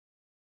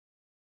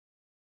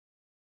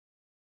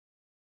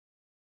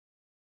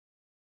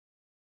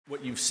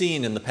What you've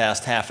seen in the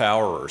past half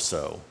hour or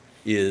so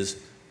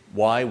is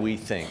why we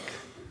think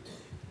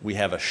we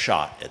have a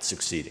shot at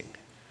succeeding.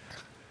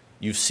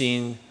 You've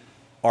seen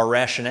our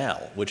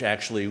rationale, which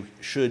actually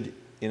should,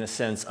 in a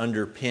sense,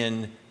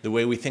 underpin the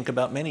way we think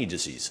about many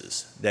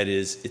diseases. That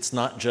is, it's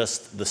not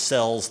just the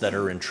cells that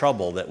are in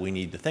trouble that we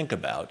need to think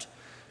about,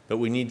 but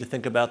we need to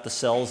think about the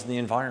cells in the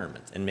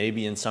environment. And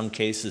maybe in some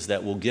cases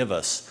that will give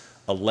us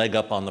a leg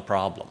up on the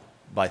problem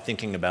by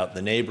thinking about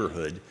the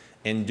neighborhood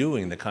and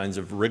doing the kinds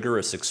of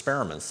rigorous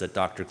experiments that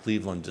Dr.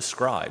 Cleveland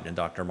described and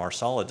Dr.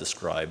 Marsala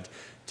described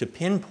to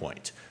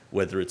pinpoint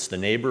whether it's the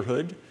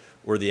neighborhood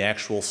or the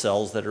actual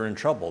cells that are in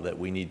trouble that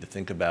we need to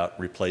think about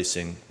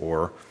replacing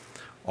or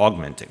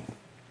augmenting.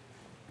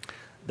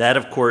 That,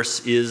 of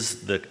course,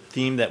 is the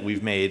theme that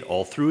we've made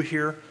all through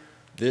here.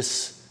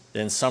 This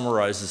then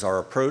summarizes our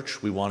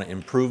approach. We want to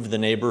improve the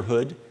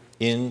neighborhood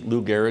in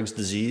Lou Gehrig's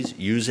disease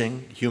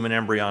using human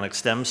embryonic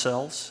stem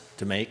cells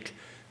to make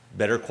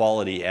better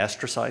quality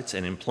astrocytes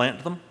and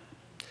implant them.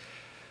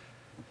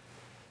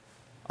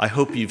 I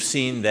hope you've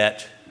seen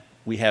that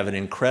we have an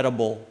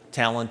incredible,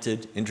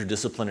 talented,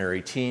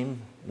 interdisciplinary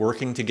team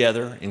working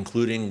together,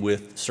 including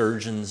with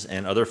surgeons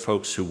and other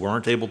folks who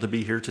weren't able to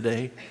be here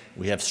today.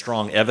 We have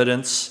strong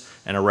evidence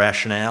and a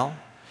rationale.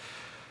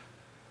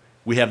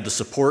 We have the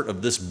support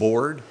of this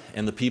board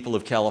and the people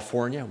of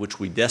California,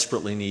 which we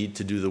desperately need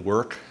to do the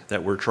work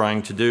that we're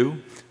trying to do.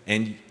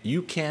 And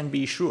you can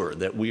be sure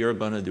that we are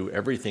going to do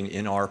everything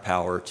in our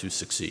power to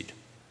succeed.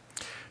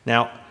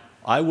 Now,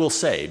 I will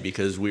say,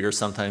 because we are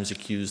sometimes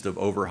accused of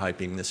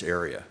overhyping this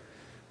area,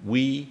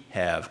 we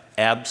have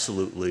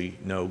absolutely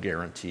no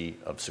guarantee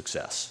of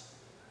success.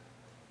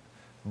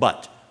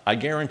 But I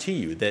guarantee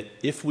you that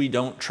if we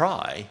don't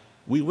try,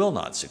 we will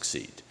not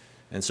succeed.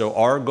 And so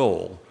our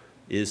goal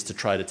is to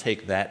try to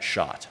take that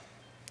shot.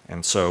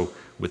 And so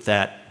with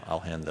that, I'll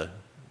hand the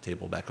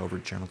table back over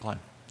to Chairman Klein.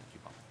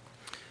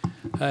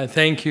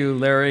 Thank you,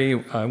 Larry.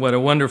 What a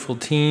wonderful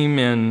team.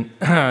 And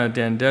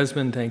Dan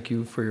Desmond, thank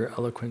you for your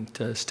eloquent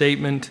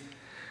statement.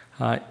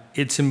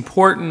 It's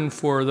important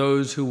for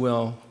those who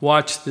will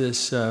watch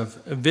this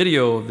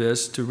video of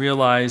this to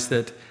realize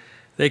that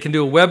they can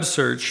do a web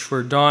search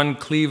for Don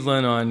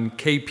Cleveland on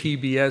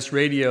KPBS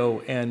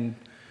radio and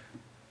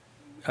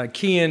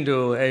key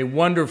into a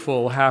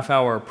wonderful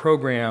half-hour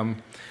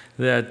program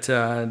that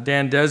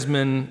Dan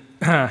Desmond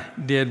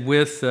did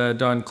with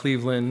Don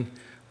Cleveland.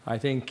 I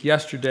think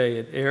yesterday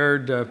it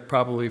aired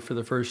probably for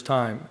the first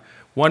time.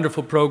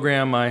 Wonderful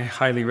program. I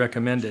highly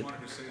recommend it.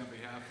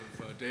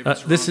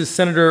 This is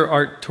Senator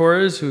Art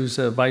Torres, who's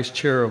vice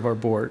chair of our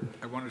board.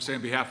 I wanted to say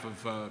on behalf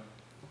of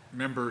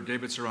member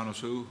David Serrano,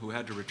 who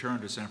had to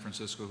return to San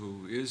Francisco,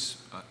 who is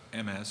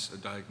MS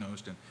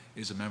diagnosed and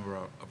is a member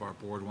of our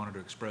board, wanted to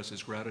express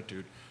his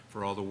gratitude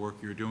for all the work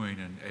you're doing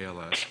in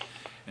ALS.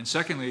 And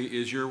secondly,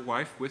 is your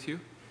wife with you,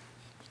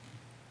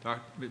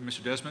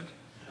 Mr. Desmond?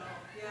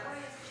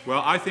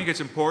 Well, I think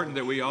it's important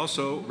that we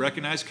also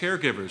recognize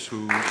caregivers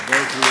who go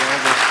through all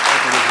this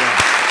effort as well.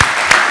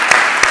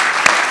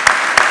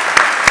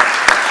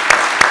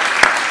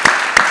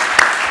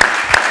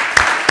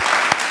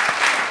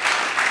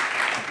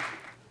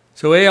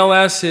 So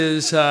ALS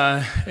is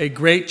a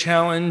great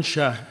challenge.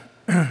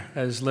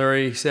 As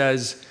Larry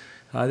says,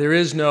 there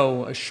is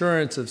no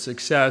assurance of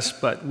success,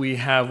 but we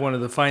have one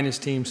of the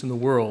finest teams in the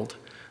world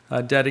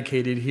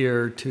dedicated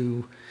here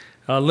to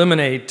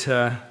eliminate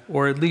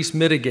or at least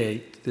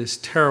mitigate this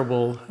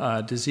terrible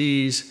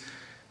disease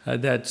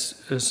that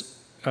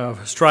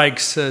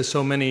strikes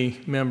so many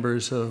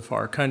members of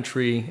our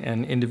country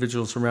and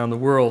individuals around the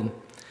world.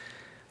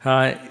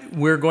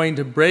 We're going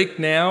to break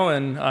now,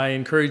 and I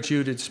encourage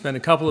you to spend a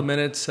couple of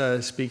minutes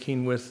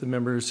speaking with the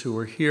members who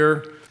are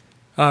here.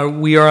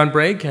 We are on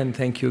break, and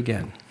thank you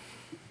again.